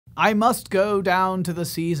I must go down to the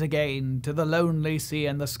seas again, to the lonely sea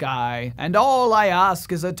and the sky, and all I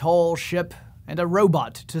ask is a tall ship and a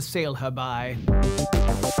robot to sail her by.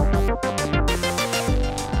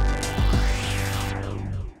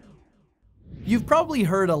 You've probably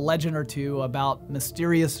heard a legend or two about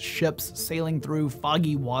mysterious ships sailing through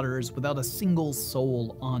foggy waters without a single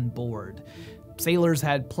soul on board. Sailors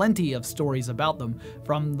had plenty of stories about them,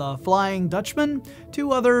 from the Flying Dutchman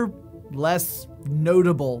to other, less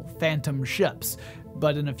notable phantom ships.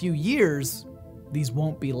 But in a few years, these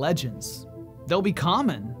won't be legends. They'll be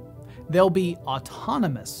common. They'll be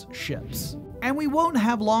autonomous ships. And we won't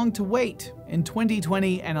have long to wait. In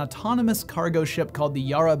 2020, an autonomous cargo ship called the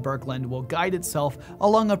Yara Birkeland will guide itself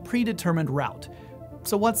along a predetermined route.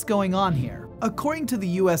 So what's going on here? According to the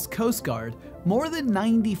US Coast Guard, more than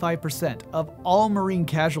 95% of all marine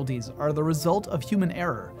casualties are the result of human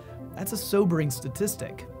error. That's a sobering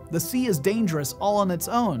statistic. The sea is dangerous all on its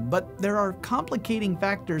own, but there are complicating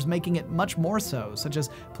factors making it much more so, such as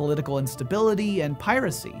political instability and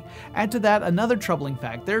piracy. Add to that another troubling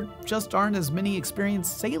fact: there just aren't as many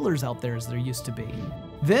experienced sailors out there as there used to be.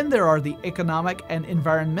 Then there are the economic and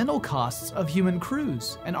environmental costs of human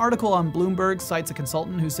crews. An article on Bloomberg cites a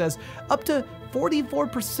consultant who says up to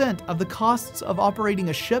 44% of the costs of operating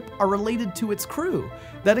a ship are related to its crew.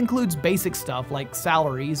 That includes basic stuff like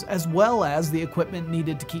salaries, as well as the equipment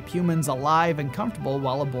needed to keep humans alive and comfortable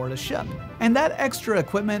while aboard a ship. And that extra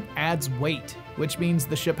equipment adds weight, which means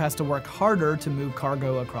the ship has to work harder to move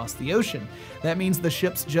cargo across the ocean. That means the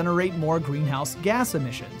ships generate more greenhouse gas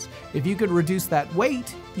emissions. If you could reduce that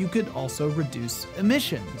weight, you could also reduce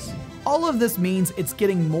emissions. All of this means it's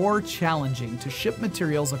getting more challenging to ship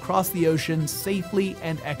materials across the ocean safely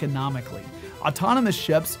and economically. Autonomous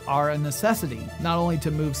ships are a necessity, not only to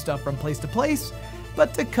move stuff from place to place,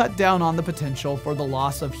 but to cut down on the potential for the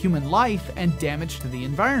loss of human life and damage to the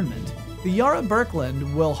environment. The Yara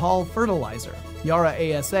Birkeland will haul fertilizer. Yara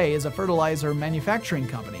ASA is a fertilizer manufacturing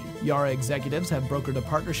company. Yara executives have brokered a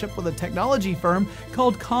partnership with a technology firm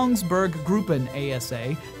called Kongsberg Gruppen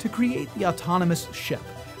ASA to create the autonomous ship.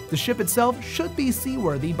 The ship itself should be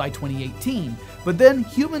seaworthy by 2018, but then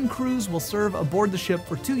human crews will serve aboard the ship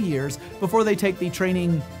for 2 years before they take the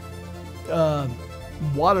training,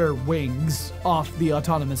 water wings off the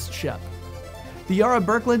autonomous ship. The Yara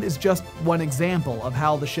Birkeland is just one example of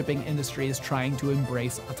how the shipping industry is trying to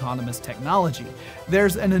embrace autonomous technology.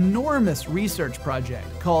 There's an enormous research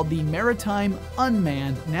project called the Maritime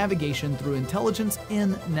Unmanned Navigation Through Intelligence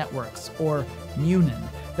in Networks, or MUNIN,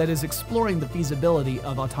 that is exploring the feasibility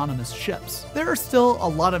of autonomous ships. There are still a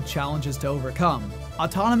lot of challenges to overcome.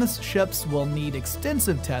 Autonomous ships will need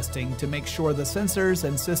extensive testing to make sure the sensors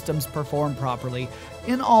and systems perform properly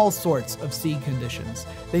in all sorts of sea conditions.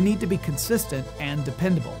 They need to be consistent and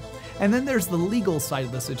dependable. And then there's the legal side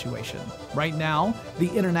of the situation. Right now, the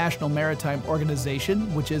International Maritime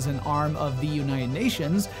Organization, which is an arm of the United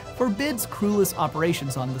Nations, forbids crewless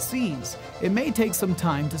operations on the seas. It may take some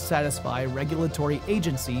time to satisfy regulatory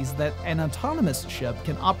agencies that an autonomous ship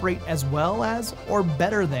can operate as well as or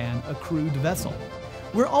better than a crewed vessel.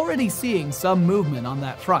 We're already seeing some movement on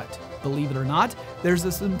that front. Believe it or not, there's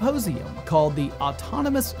a symposium called the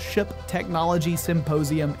Autonomous Ship Technology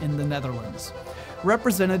Symposium in the Netherlands.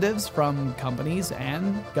 Representatives from companies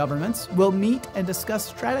and governments will meet and discuss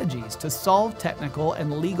strategies to solve technical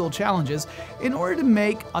and legal challenges in order to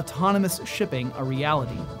make autonomous shipping a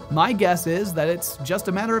reality. My guess is that it's just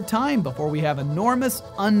a matter of time before we have enormous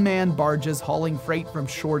unmanned barges hauling freight from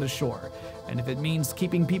shore to shore. And if it means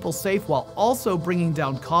keeping people safe while also bringing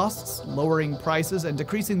down costs, lowering prices, and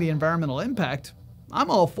decreasing the environmental impact,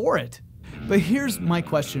 I'm all for it. But here's my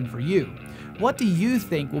question for you. What do you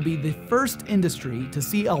think will be the first industry to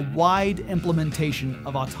see a wide implementation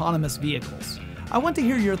of autonomous vehicles? I want to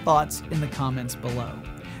hear your thoughts in the comments below.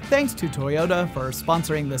 Thanks to Toyota for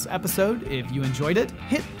sponsoring this episode. If you enjoyed it,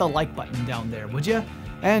 hit the like button down there, would you?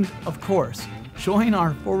 And of course, join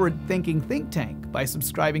our forward-thinking think tank by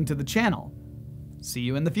subscribing to the channel. See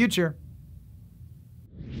you in the future.